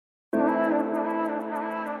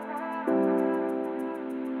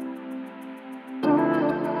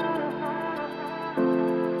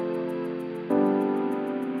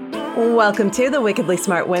Welcome to the Wickedly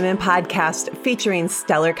Smart Women podcast, featuring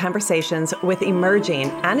stellar conversations with emerging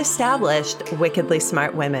and established wickedly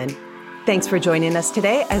smart women. Thanks for joining us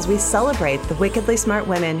today as we celebrate the wickedly smart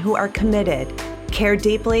women who are committed, care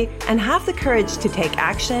deeply, and have the courage to take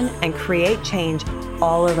action and create change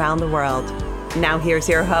all around the world. Now here's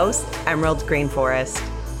your host, Emerald Greenforest.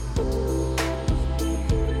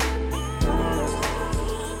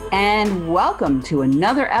 And welcome to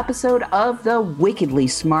another episode of the Wickedly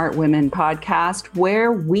Smart Women podcast,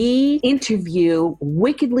 where we interview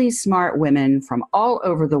wickedly smart women from all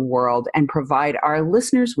over the world and provide our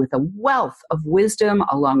listeners with a wealth of wisdom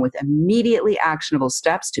along with immediately actionable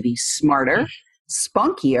steps to be smarter,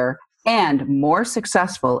 spunkier, and more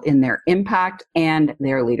successful in their impact and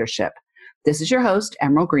their leadership. This is your host,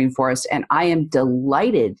 Emerald Greenforest, and I am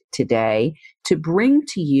delighted today to bring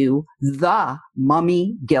to you the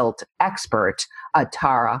mommy guilt expert,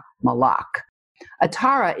 Atara Malak.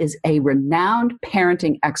 Atara is a renowned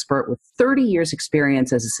parenting expert with 30 years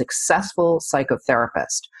experience as a successful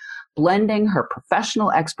psychotherapist. Blending her professional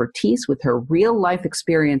expertise with her real-life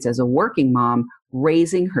experience as a working mom,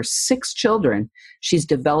 raising her 6 children, she's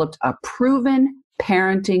developed a proven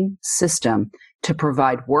parenting system to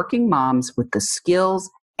provide working moms with the skills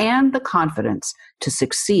and the confidence to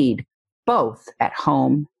succeed both at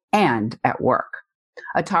home and at work.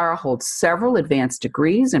 Atara holds several advanced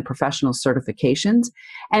degrees and professional certifications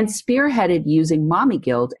and spearheaded using Mommy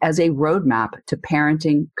Guilt as a roadmap to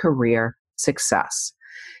parenting career success.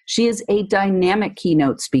 She is a dynamic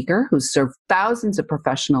keynote speaker who's served thousands of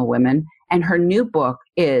professional women, and her new book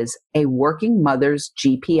is A Working Mother's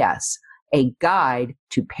GPS, a guide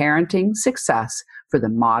to parenting success for the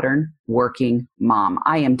modern working mom.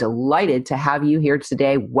 I am delighted to have you here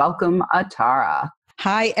today. Welcome, Atara.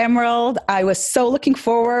 Hi, Emerald. I was so looking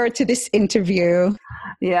forward to this interview.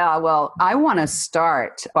 Yeah, well, I want to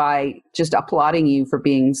start by just applauding you for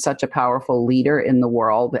being such a powerful leader in the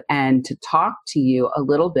world and to talk to you a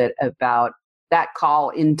little bit about that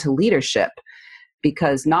call into leadership.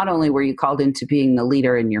 Because not only were you called into being the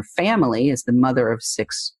leader in your family as the mother of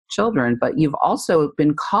 6 children, but you've also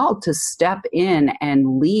been called to step in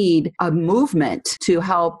and lead a movement to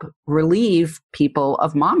help relieve people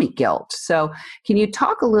of mommy guilt. So can you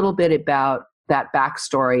talk a little bit about that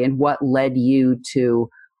backstory and what led you to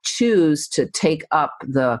choose to take up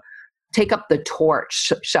the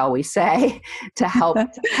torch, shall we say, to help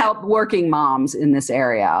working moms in this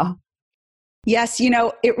area? Yes,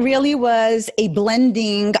 it really was a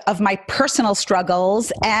blending of my personal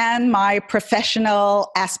struggles and my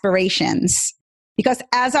professional aspirations. Because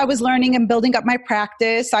as I was learning and building up my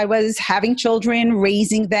practice, I was having children,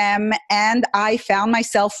 raising them, and I found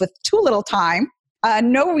myself with too little time,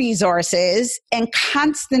 no resources, and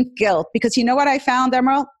constant guilt. Because you know what I found,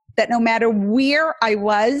 Emerald? That no matter where I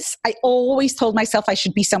was, I always told myself I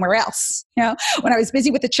should be somewhere else. When I was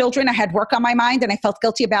busy with the children, I had work on my mind and I felt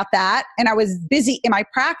guilty about that. And I was busy in my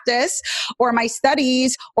practice or my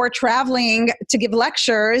studies or traveling to give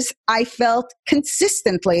lectures. I felt I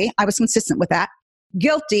was consistent with that,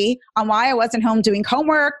 guilty on why I wasn't home doing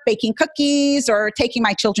homework, baking cookies, or taking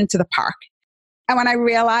my children to the park. And when I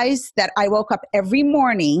realized that I woke up every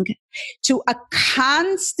morning to a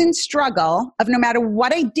constant struggle of no matter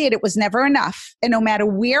what I did, it was never enough. And no matter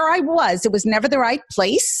where I was, it was never the right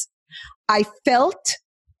place. I felt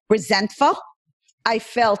resentful. I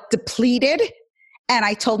felt depleted. And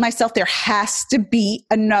I told myself there has to be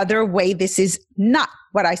another way. This is not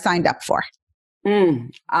what I signed up for.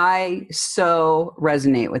 I so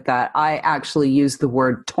resonate with that. I actually use the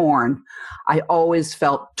word torn. I always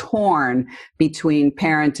felt torn between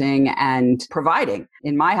parenting and providing.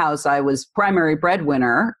 In my house, I was primary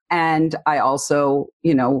breadwinner, and I also,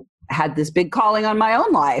 had this big calling on my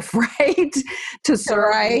own life, right? To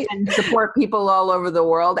serve and support people all over the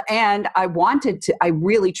world. And I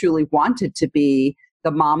really, truly wanted to be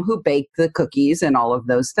the mom who baked the cookies and all of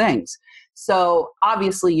those things. So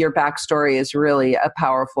obviously your backstory is really a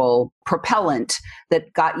powerful propellant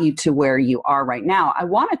that got you to where you are right now. I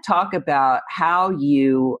want to talk about how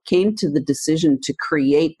you came to the decision to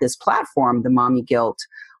create this platform, the Mommy Guilt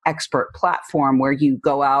Expert platform, where you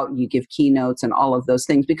go out and you give keynotes and all of those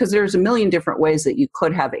things, because there's a million different ways that you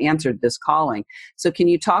could have answered this calling. So can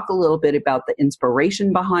you talk a little bit about the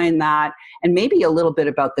inspiration behind that, and maybe a little bit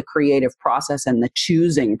about the creative process and the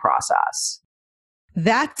choosing process?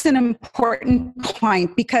 That's an important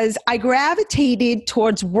point because I gravitated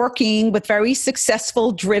towards working with very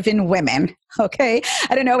successful, driven women. Okay.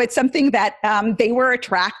 I don't know. It's something that they were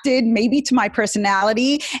attracted maybe to my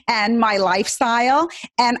personality and my lifestyle.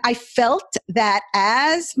 And I felt that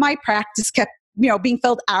as my practice kept, being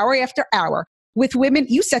filled hour after hour with women,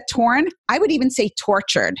 you said torn, I would even say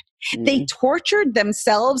tortured. They tortured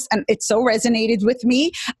themselves, and it so resonated with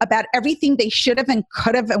me about everything they should have and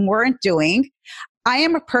could have and weren't doing. I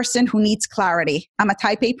am a person who needs clarity. I'm a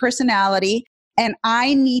type A personality, and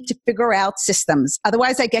I need to figure out systems.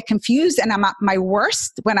 Otherwise, I get confused, and I'm at my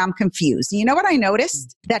worst when I'm confused. You know what I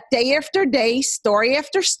noticed? That day after day, story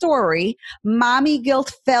after story, mommy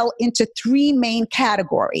guilt fell into three main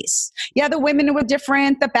categories. Yeah, the women were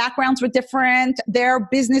different, the backgrounds were different, their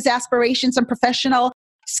business aspirations and professional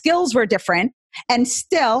skills were different. And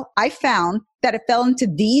still, I found that it fell into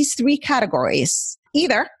these three categories.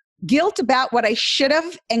 Either guilt about what I should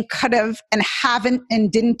have and could have and haven't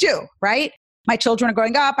and didn't do, right? My children are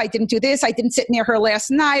growing up. I didn't do this. I didn't sit near her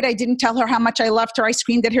last night. I didn't tell her how much I loved her. I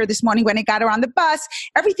screamed at her this morning when I got her on the bus.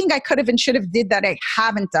 Everything I could have and should have did that I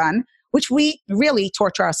haven't done, which we really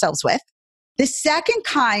torture ourselves with. The second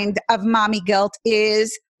kind of mommy guilt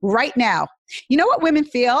is right now. You know what women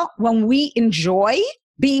feel when we enjoy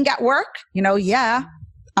being at work?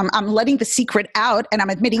 I'm letting the secret out and I'm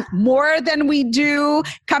admitting more than we do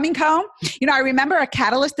coming home. I remember a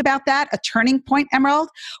catalyst about that, a turning point, Emerald,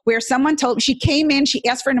 where someone told me, she came in, she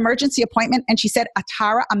asked for an emergency appointment and she said,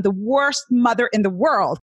 Atara, I'm the worst mother in the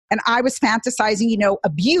world. And I was fantasizing,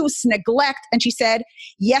 abuse, neglect. And she said,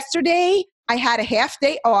 yesterday I had a half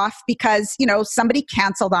day off because, somebody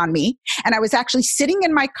canceled on me. And I was actually sitting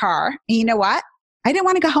in my car. And you know what? I didn't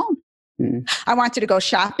want to go home. I wanted to go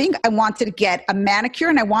shopping. I wanted to get a manicure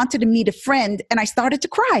and I wanted to meet a friend. And I started to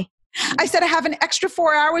cry. I said, I have an extra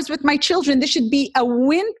 4 hours with my children. This should be a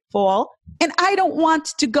windfall. And I don't want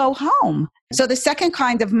to go home. So the second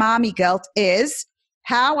kind of mommy guilt is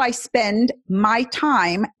how I spend my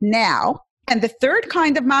time now. And the third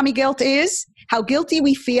kind of mommy guilt is how guilty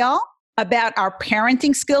we feel about our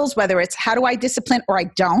parenting skills, whether it's how do I discipline or I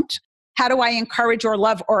don't? How do I encourage or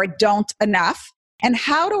love or I don't enough? And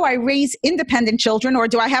how do I raise independent children, or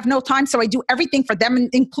do I have no time so I do everything for them,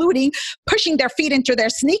 including pushing their feet into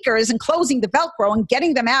their sneakers and closing the Velcro and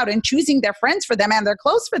getting them out and choosing their friends for them and their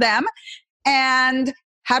clothes for them? And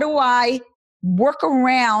how do I work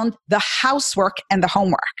around the housework and the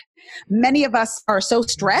homework? Many of us are so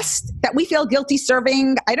stressed that we feel guilty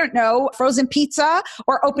serving, frozen pizza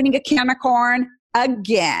or opening a can of corn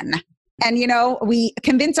again. And, we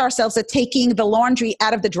convince ourselves that taking the laundry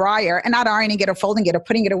out of the dryer and not ironing it or folding it or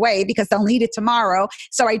putting it away because they'll need it tomorrow,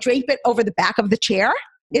 so I drape it over the back of the chair,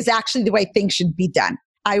 is actually the way things should be done.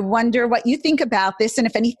 I wonder what you think about this and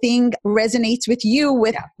if anything resonates with you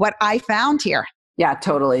with what I found here. Yeah,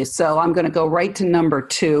 totally. So I'm going to go right to number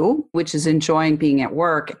 2, which is enjoying being at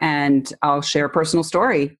work. And I'll share a personal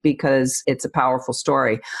story because it's a powerful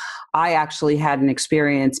story. I actually had an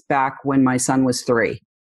experience back when my son was 3.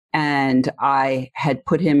 And I had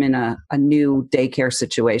put him in a new daycare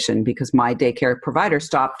situation because my daycare provider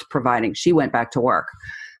stopped providing. She went back to work.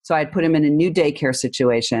 So I had put him in a new daycare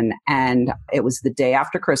situation, and it was the day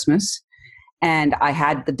after Christmas. And I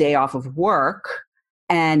had the day off of work,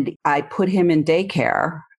 and I put him in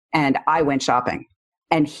daycare, and I went shopping.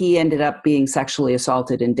 And he ended up being sexually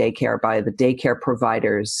assaulted in daycare by the daycare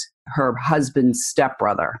provider's, her husband's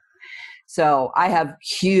stepbrother. So I have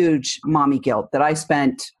huge mommy guilt that I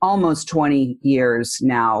spent almost 20 years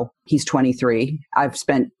now. He's 23. I've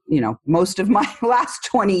spent, most of my last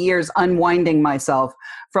 20 years unwinding myself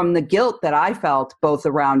from the guilt that I felt both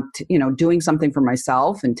around, doing something for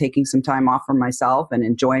myself and taking some time off for myself and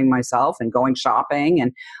enjoying myself and going shopping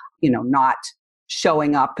and, not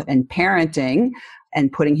showing up and parenting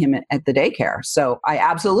and putting him at the daycare. So I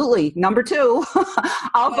absolutely, number 2,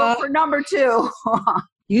 I'll go for number 2.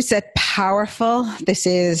 You said powerful. This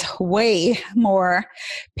is way more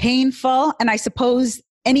painful. And I suppose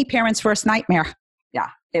any parent's worst nightmare. Yeah.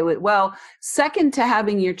 Second to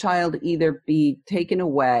having your child either be taken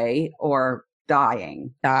away or die.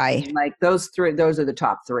 Like those are the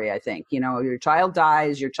top 3, I think. Your child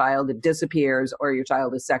dies, your child disappears, or your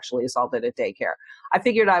child is sexually assaulted at daycare. I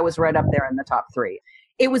figured I was right up there in the top 3.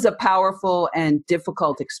 It was a powerful and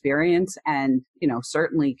difficult experience and,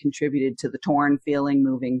 certainly contributed to the torn feeling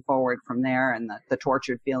moving forward from there and the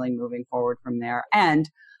tortured feeling moving forward from there. And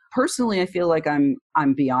personally, I feel like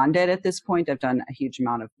I'm beyond it at this point. I've done a huge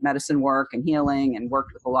amount of medicine work and healing and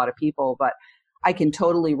worked with a lot of people, but I can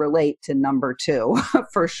totally relate to number 2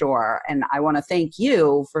 for sure. And I want to thank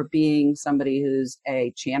you for being somebody who's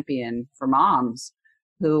a champion for moms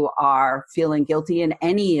who are feeling guilty in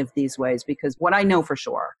any of these ways, because what I know for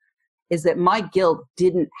sure is that my guilt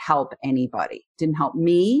didn't help anybody. Didn't help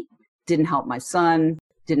me, didn't help my son,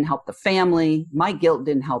 didn't help the family. My guilt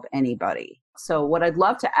didn't help anybody. So what I'd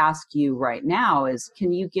love to ask you right now is,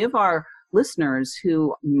 can you give our listeners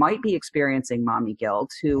who might be experiencing mommy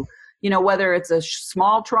guilt, who, whether it's a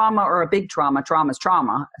small trauma or a big trauma, trauma's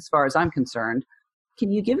trauma, as far as I'm concerned,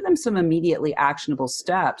 can you give them some immediately actionable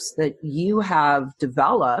steps that you have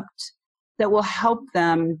developed that will help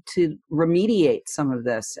them to remediate some of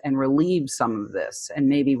this and relieve some of this and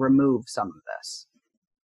maybe remove some of this?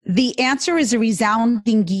 The answer is a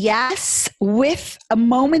resounding yes, with a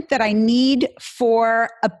moment that I need for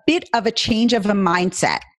a bit of a change of a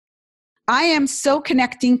mindset. I am so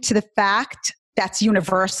connecting to the fact that's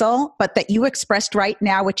universal, but that you expressed right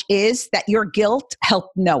now, which is that your guilt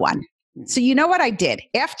helped no one. So you know what I did?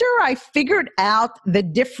 After I figured out the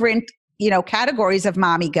different, categories of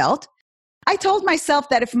mommy guilt, I told myself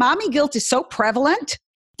that if mommy guilt is so prevalent,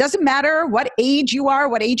 doesn't matter what age you are,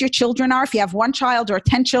 what age your children are, if you have 1 child or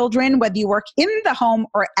 10 children, whether you work in the home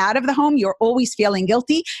or out of the home, you're always feeling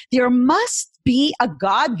guilty. There must be a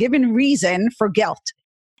God-given reason for guilt.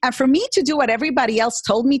 And for me to do what everybody else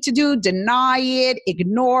told me to do, deny it,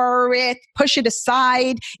 ignore it, push it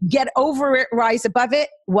aside, get over it, rise above it,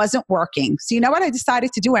 wasn't working. So you know what I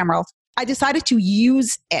decided to do, Emerald? I decided to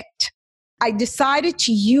use it. I decided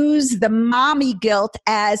to use the mommy guilt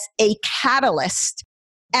as a catalyst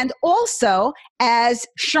and also as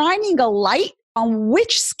shining a light on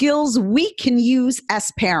which skills we can use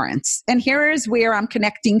as parents. And here is where I'm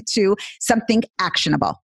connecting to something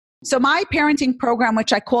actionable. So my parenting program,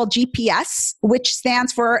 which I call GPS, which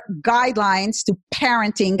stands for Guidelines to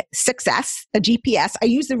Parenting Success, a GPS, I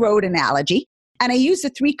use the road analogy, and I use the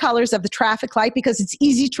 3 colors of the traffic light because it's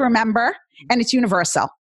easy to remember and it's universal.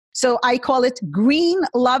 So I call it green,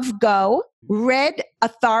 love, go, red,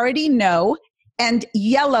 authority, no, and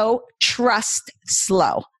yellow, trust,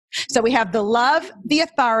 slow. So we have the love, the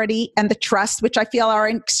authority, and the trust, which I feel are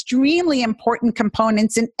extremely important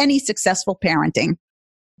components in any successful parenting.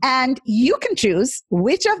 And you can choose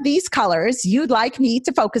which of these colors you'd like me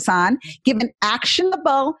to focus on, give an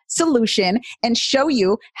actionable solution, and show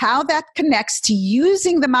you how that connects to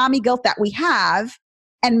using the mommy guilt that we have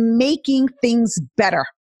and making things better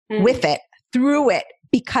with it, through it,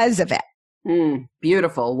 because of it.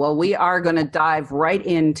 Beautiful. Well, we are going to dive right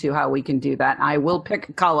into how we can do that. I will pick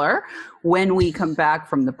a color when we come back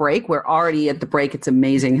from the break. We're already at the break. It's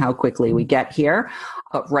amazing how quickly we get here.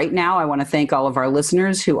 But right now, I want to thank all of our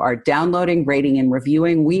listeners who are downloading, rating, and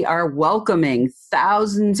reviewing. We are welcoming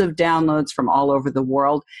thousands of downloads from all over the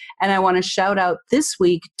world. And I want to shout out this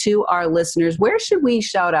week to our listeners. Where should we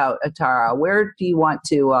shout out, Atara? Where do you want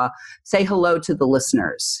to say hello to the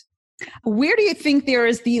listeners? Where do you think there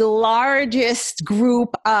is the largest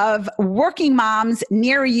group of working moms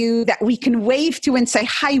near you that we can wave to and say,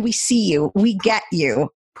 hi, we see you, we get you?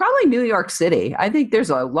 Probably New York City. I think there's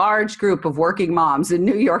a large group of working moms in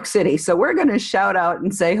New York City. So we're going to shout out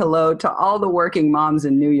and say hello to all the working moms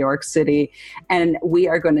in New York City. And we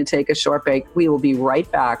are going to take a short break. We will be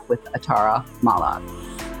right back with Atara Malak.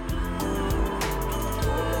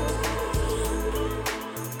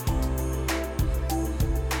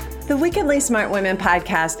 The Wickedly Smart Women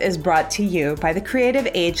podcast is brought to you by the Creative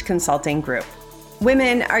Age Consulting Group.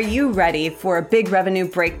 Women, are you ready for a big revenue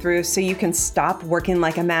breakthrough so you can stop working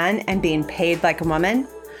like a man and being paid like a woman?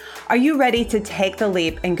 Are you ready to take the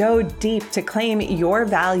leap and go deep to claim your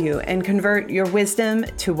value and convert your wisdom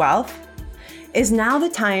to wealth? Is now the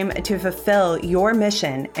time to fulfill your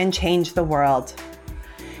mission and change the world?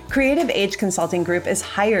 Creative Age Consulting Group is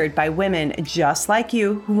hired by women just like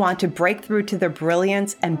you who want to break through to their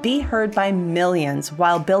brilliance and be heard by millions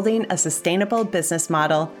while building a sustainable business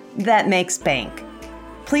model that makes bank.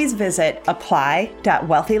 Please visit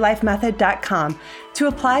apply.wealthylifemethod.com to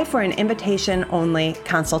apply for an invitation-only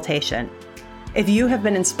consultation. If you have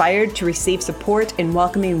been inspired to receive support in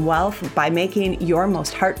welcoming wealth by making your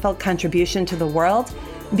most heartfelt contribution to the world,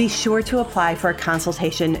 be sure to apply for a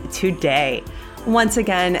consultation today. Once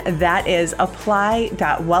again, that is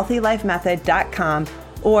apply.wealthylifemethod.com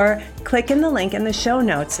or click in the link in the show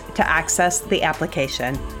notes to access the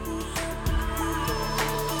application.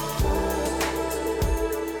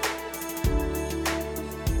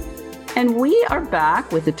 And we are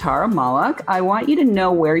back with Atara Malak. I want you to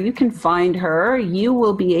know where you can find her. You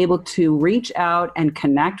will be able to reach out and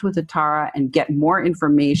connect with Atara and get more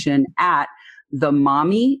information at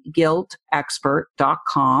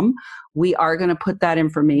themommyguiltexpert.com. We are going to put that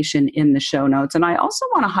information in the show notes. And I also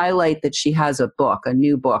want to highlight that she has a book, a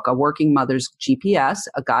new book, A Working Mother's GPS,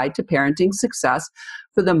 A Guide to Parenting Success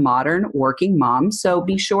for the Modern Working Mom. So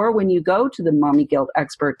be sure when you go to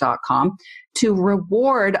themommyguiltexpert.com to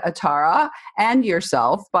reward Atara and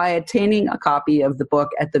yourself by attaining a copy of the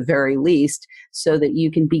book at the very least, so that you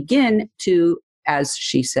can begin to, as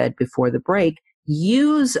she said before the break,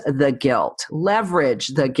 use the guilt, leverage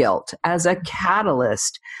the guilt as a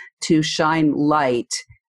catalyst to shine light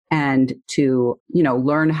and to,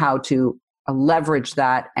 learn how to leverage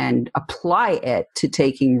that and apply it to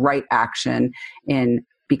taking right action in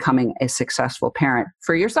becoming a successful parent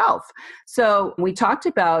for yourself. So we talked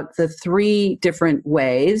about the 3 different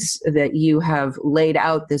ways that you have laid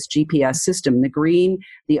out this GPS system: the green,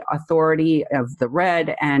 the authority of the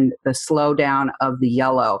red, and the slowdown of the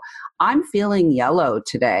yellow. I'm feeling yellow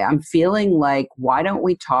today. I'm feeling like, why don't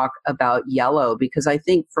we talk about yellow? Because I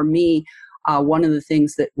think for me, one of the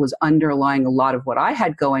things that was underlying a lot of what I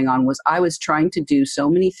had going on was I was trying to do so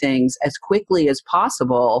many things as quickly as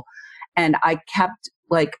possible. And I kept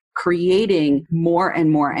creating more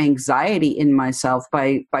and more anxiety in myself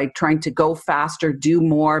by trying to go faster, do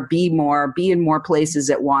more, be in more places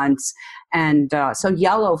at once. And so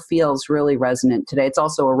yellow feels really resonant today. It's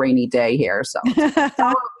also a rainy day here. So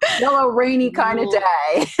yellow, rainy kind of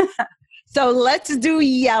day. So let's do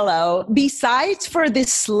yellow. Besides for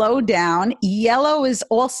this slowdown, yellow is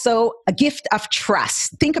also a gift of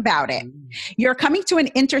trust. Think about it. You're coming to an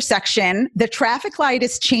intersection. The traffic light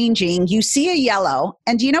is changing. You see a yellow.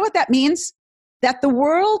 And do you know what that means? That the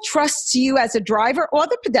world trusts you as a driver or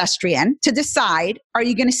the pedestrian to decide, are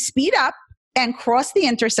you going to speed up and cross the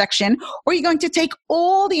intersection, or are you going to take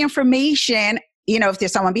all the information, if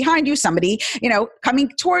there's someone behind you, somebody, coming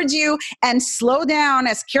towards you, and slow down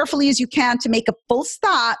as carefully as you can to make a full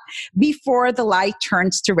stop before the light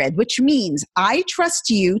turns to red, which means I trust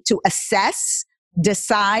you to assess,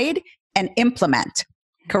 decide, and implement.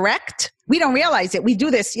 Correct? We don't realize it. We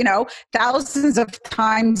do this, thousands of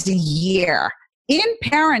times a year in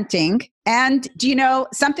parenting. And do you know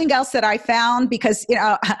something else that I found? Because,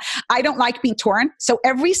 I don't like being torn. So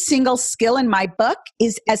every single skill in my book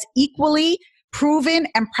is as equally proven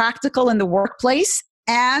and practical in the workplace.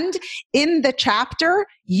 And in the chapter,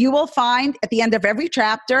 you will find at the end of every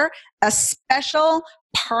chapter a special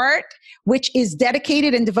part which is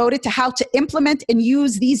dedicated and devoted to how to implement and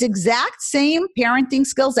use these exact same parenting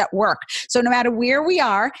skills at work. So no matter where we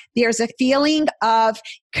are, there's a feeling of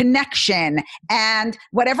connection. And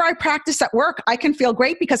whatever I practice at work, I can feel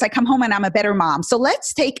great because I come home and I'm a better mom. So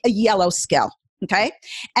let's take a yellow skill, okay?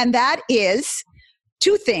 And that is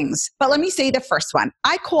 2 things, but let me say the first one.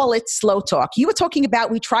 I call it slow talk. You were talking about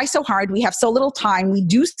we try so hard, we have so little time, we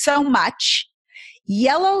do so much.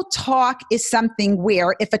 Yellow talk is something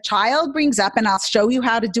where if a child brings up, and I'll show you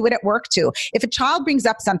how to do it at work too. If a child brings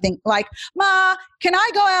up something like, Ma, can I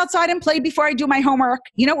go outside and play before I do my homework?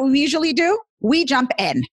 You know what we usually do? We jump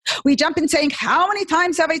in. We jump in saying, how many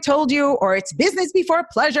times have I told you? Or it's business before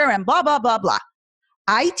pleasure and blah, blah, blah, blah.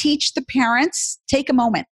 I teach the parents, take a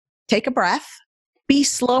moment, take a breath, be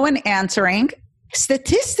slow in answering.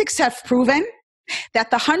 Statistics have proven that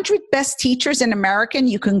the 100 best teachers in America, and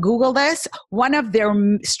you can Google this, one of their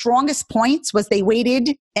strongest points was they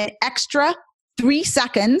waited an extra 3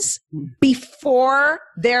 seconds before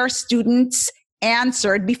their students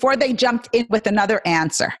answered, before they jumped in with another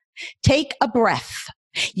answer. Take a breath.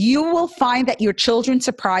 You will find that your children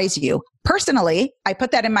surprise you. Personally, I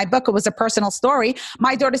put that in my book. It was a personal story.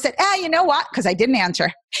 My daughter said, you know what? Because I didn't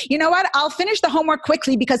answer. You know what? I'll finish the homework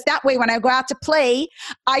quickly because that way when I go out to play,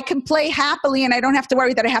 I can play happily and I don't have to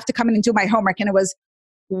worry that I have to come in and do my homework. And it was,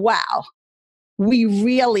 wow, we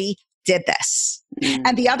really did this.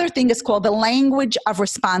 And the other thing is called the language of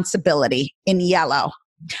responsibility in yellow.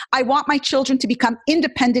 I want my children to become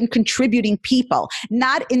independent, contributing people,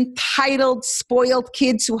 not entitled, spoiled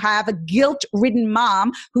kids who have a guilt-ridden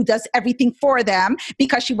mom who does everything for them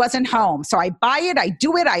because she wasn't home. So I buy it, I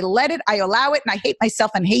do it, I let it, I allow it, and I hate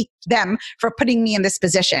myself and hate them for putting me in this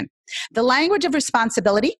position. The language of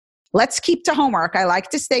responsibility, let's keep to homework. I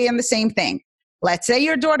like to stay in the same thing. Let's say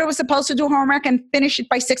your daughter was supposed to do homework and finish it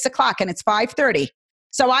by 6 o'clock and it's 5:30.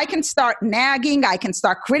 So I can start nagging, I can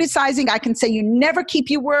start criticizing, I can say you never keep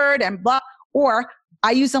your word and blah, or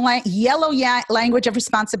I use the yellow language of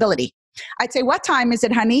responsibility. I'd say, what time is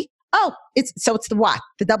it, honey? Oh, it's the what?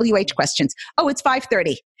 The WH questions. Oh, it's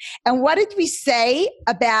 5:30. And what did we say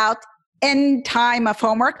about end time of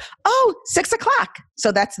homework? Oh, 6 o'clock.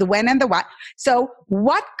 So that's the when and the what. So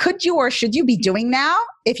what could you or should you be doing now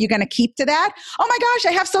if you're going to keep to that? Oh my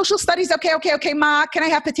gosh, I have social studies. Okay, Ma, can I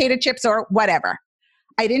have potato chips or whatever?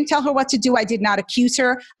 I didn't tell her what to do. I did not accuse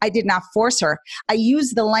her. I did not force her. I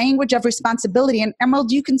used the language of responsibility. And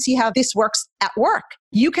Emerald, you can see how this works at work.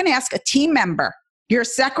 You can ask a team member, your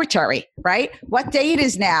secretary, right? What day it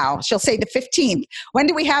is now? She'll say the 15th. When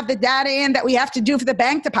do we have the data in that we have to do for the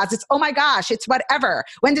bank deposits? Oh my gosh, it's whatever.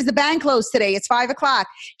 When does the bank close today? It's 5 o'clock.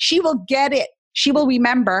 She will get it. She will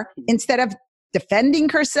remember instead of defending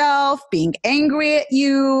herself, being angry at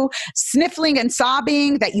you, sniffling and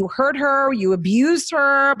sobbing that you hurt her, you abused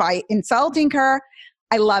her by insulting her.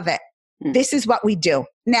 I love it. This is what we do.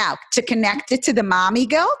 Now, to connect it to the mommy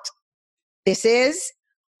guilt, this is,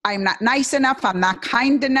 I'm not nice enough. I'm not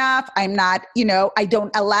kind enough. I'm not, I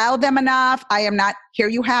don't allow them enough. I am not, here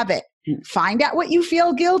you have it. Find out what you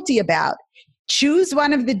feel guilty about. Choose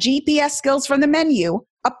one of the GPS skills from the menu,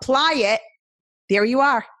 apply it. There you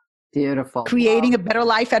are. Beautiful. Creating a better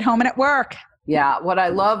life at home and at work. Yeah. What I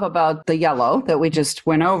love about the yellow that we just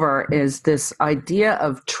went over is this idea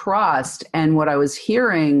of trust. And what I was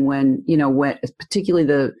hearing when particularly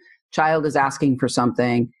the child is asking for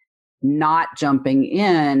something, not jumping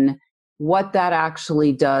in, what that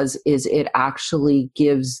actually does is it actually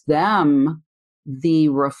gives them the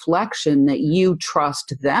reflection that you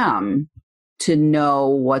trust them to know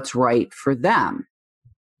what's right for them,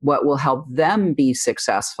 what will help them be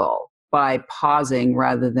successful by pausing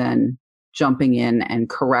rather than jumping in and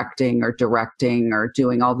correcting or directing or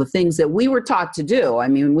doing all the things that we were taught to do. I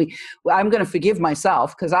mean, I'm going to forgive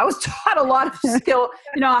myself because I was taught a lot of skill.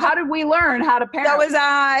 How did we learn how to parent? That was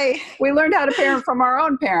I. We learned how to parent from our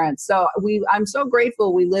own parents. So I'm so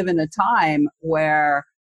grateful we live in a time where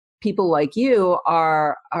people like you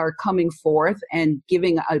are coming forth and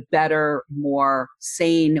giving a better, more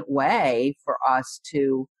sane way for us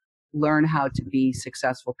to learn how to be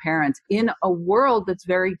successful parents in a world that's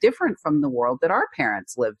very different from the world that our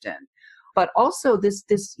parents lived in. But also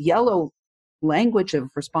this yellow language of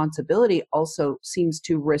responsibility also seems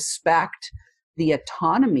to respect the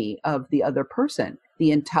autonomy of the other person,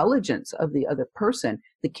 the intelligence of the other person,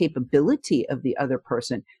 the capability of the other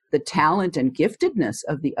person, the talent and giftedness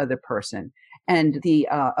of the other person, and the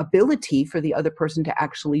ability for the other person to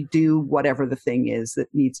actually do whatever the thing is that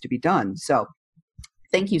needs to be done. So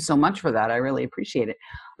thank you so much for that. I really appreciate it.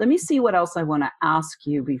 Let me see what else I want to ask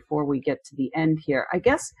you before we get to the end here. I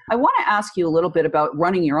guess I want to ask you a little bit about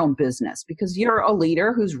running your own business because you're a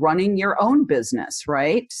leader who's running your own business,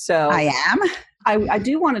 right? So I am. I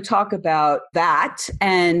do want to talk about that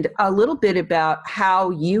and a little bit about how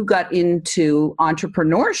you got into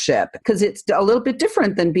entrepreneurship because it's a little bit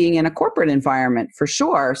different than being in a corporate environment for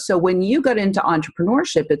sure. So when you got into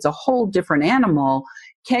entrepreneurship, it's a whole different animal.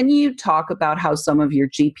 Can you talk about how some of your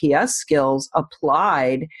GPS skills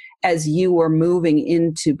applied as you were moving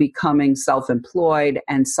into becoming self-employed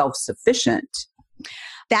and self-sufficient?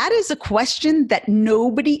 That is a question that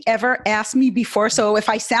nobody ever asked me before. So if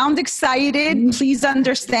I sound excited, please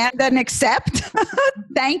understand and accept.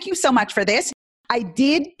 Thank you so much for this. I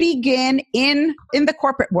did begin in the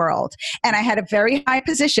corporate world and I had a very high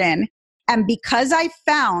position. And because I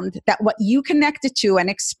found that what you connected to and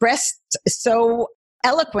expressed so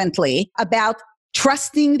eloquently about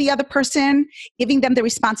trusting the other person, giving them the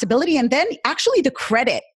responsibility, and then actually the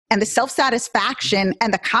credit and the self-satisfaction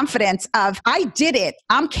and the confidence of, I did it,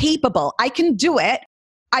 I'm capable, I can do it.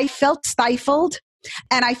 I felt stifled.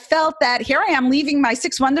 And I felt that here I am leaving my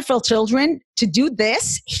 6 wonderful children to do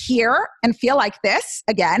this here and feel like this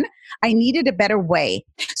again. I needed a better way.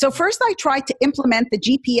 So first I tried to implement the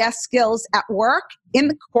GPS skills at work in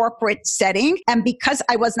the corporate setting. And because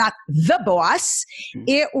I was not the boss,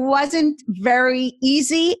 it wasn't very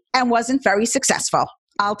easy and wasn't very successful.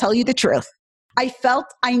 I'll tell you the truth. I felt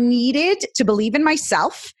I needed to believe in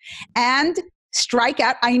myself and strike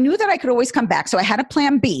out. I knew that I could always come back. So I had a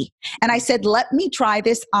plan B. And I said, let me try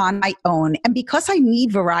this on my own. And because I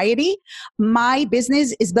need variety, my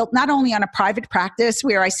business is built not only on a private practice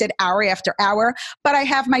where I sit hour after hour, but I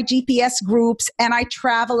have my GPS groups and I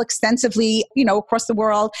travel extensively, across the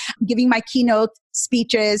world, giving my keynote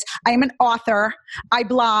speeches. I am an author. I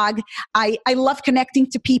blog. I love connecting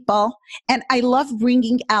to people and I love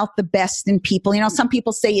bringing out the best in people. Some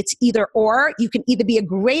people say it's either or. You can either be a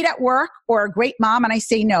great at work or a great mom. And I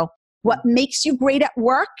say, no, what makes you great at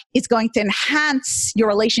work is going to enhance your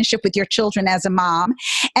relationship with your children as a mom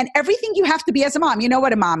and everything you have to be as a mom. You know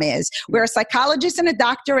what a mom is. We're a psychologist and a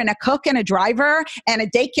doctor and a cook and a driver and a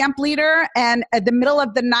day camp leader and at the middle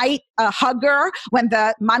of the night, a hugger when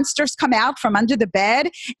the monsters come out from under the bed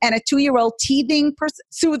and a 2-year-old teething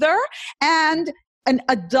soother and an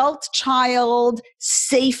adult child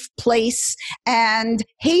safe place and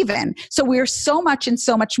haven. So we're so much and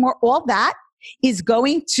so much more. All that is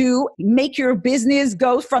going to make your business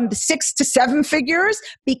go from the 6 to 7 figures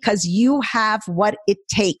because you have what it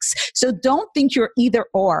takes. So don't think you're either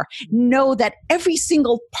or. Know that every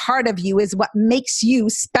single part of you is what makes you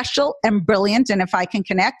special and brilliant. And if I can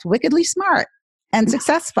connect, wickedly smart and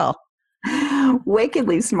successful.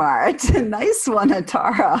 Wickedly smart. Nice one,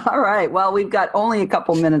 Atara. All right. Well, we've got only a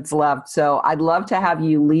couple minutes left, so I'd love to have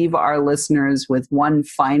you leave our listeners with one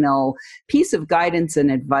final piece of guidance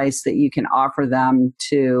and advice that you can offer them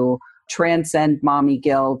to transcend mommy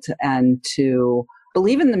guilt and to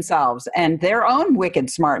believe in themselves and their own wicked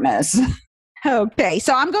smartness. Okay.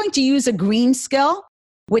 So I'm going to use a green skill,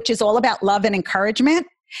 which is all about love and encouragement.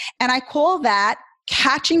 And I call that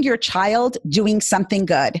catching your child doing something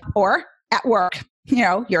good, or at work,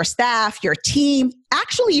 your staff, your team,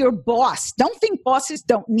 actually your boss. Don't think bosses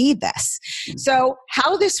don't need this. So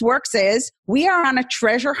how this works is we are on a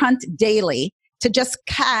treasure hunt daily to just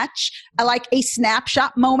catch like a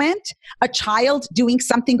snapshot moment, a child doing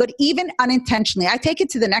something good, even unintentionally. I take it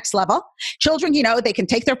to the next level. Children, they can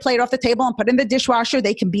take their plate off the table and put it in the dishwasher.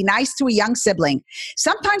 They can be nice to a young sibling.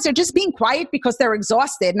 Sometimes they're just being quiet because they're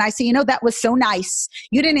exhausted. And I say, that was so nice.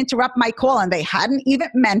 You didn't interrupt my call, and they hadn't even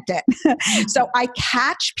meant it. So I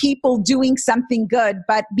catch people doing something good,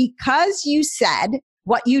 but because you said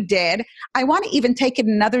what you did, I want to even take it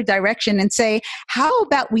another direction and say, how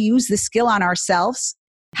about we use the skill on ourselves?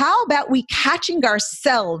 How about we catching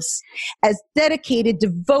ourselves as dedicated,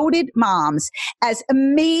 devoted moms, as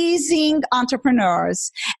amazing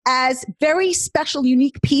entrepreneurs, as very special,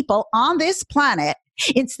 unique people on this planet,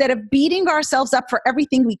 instead of beating ourselves up for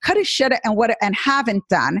everything we could have, should have, and would have, and haven't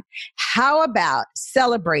done? How about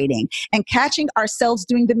celebrating and catching ourselves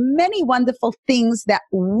doing the many wonderful things that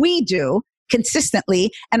we do consistently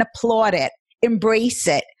and applaud it, embrace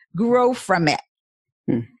it, grow from it?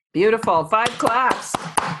 Beautiful. 5 claps.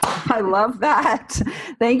 I love that.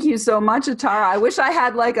 Thank you so much, Atara. I wish I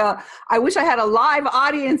had a live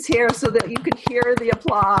audience here so that you could hear the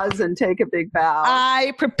applause and take a big bow.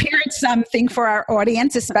 I prepared something for our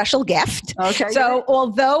audience, a special gift. Okay. So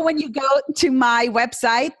although when you go to my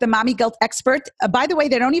website, The Mommy Guilt Expert, by the way,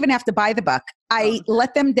 they don't even have to buy the book. I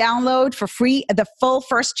let them download for free the full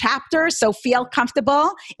first chapter, so feel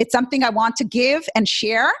comfortable. It's something I want to give and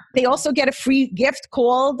share. They also get a free gift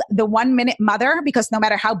called The 1 Minute Mother, because no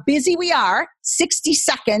matter how busy we are, 60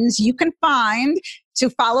 seconds you can find to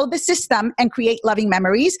follow the system and create loving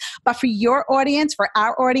memories. But for your audience, for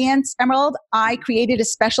our audience, Emerald, I created a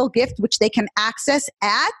special gift which they can access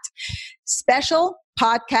at Special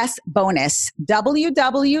Podcast Bonus,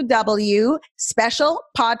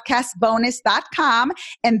 www.specialpodcastbonus.com,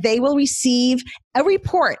 and they will receive a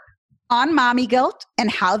report on mommy guilt and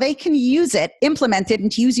how they can use it, implement it,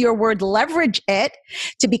 and to use your word, leverage it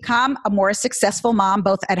to become a more successful mom,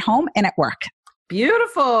 both at home and at work.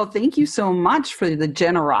 Beautiful. Thank you so much for the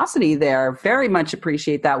generosity there. Very much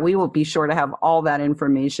appreciate that. We will be sure to have all that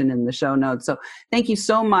information in the show notes. So thank you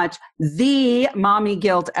so much. The mommy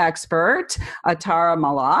guilt expert, Atara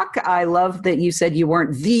Malak. I love that you said you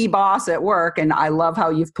weren't the boss at work, and I love how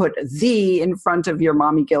you've put the in front of your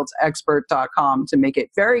mommyguiltexpert.com to make it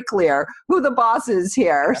very clear who the boss is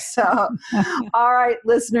here. So, all right,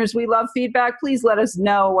 listeners, we love feedback. Please let us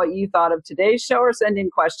know what you thought of today's show, or send in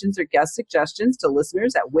questions or guest suggestions to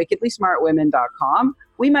listeners at wickedlysmartwomen.com.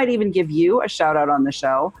 We might even give you a shout out on the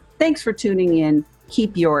show. Thanks for tuning in.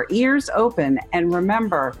 Keep your ears open, and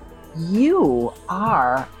remember, you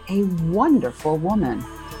are a wonderful woman.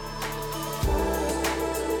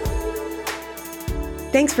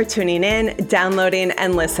 Thanks for tuning in, downloading,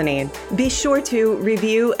 and listening. Be sure to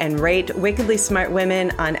review and rate Wickedly Smart Women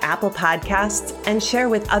on Apple Podcasts and share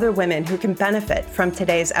with other women who can benefit from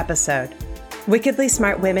today's episode. Wickedly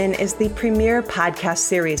Smart Women is the premier podcast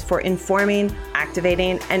series for informing,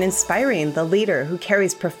 activating, and inspiring the leader who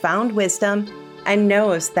carries profound wisdom and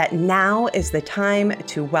knows that now is the time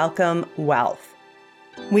to welcome wealth.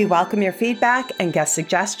 We welcome your feedback and guest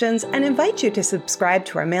suggestions and invite you to subscribe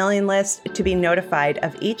to our mailing list to be notified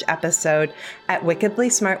of each episode at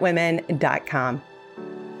wickedlysmartwomen.com.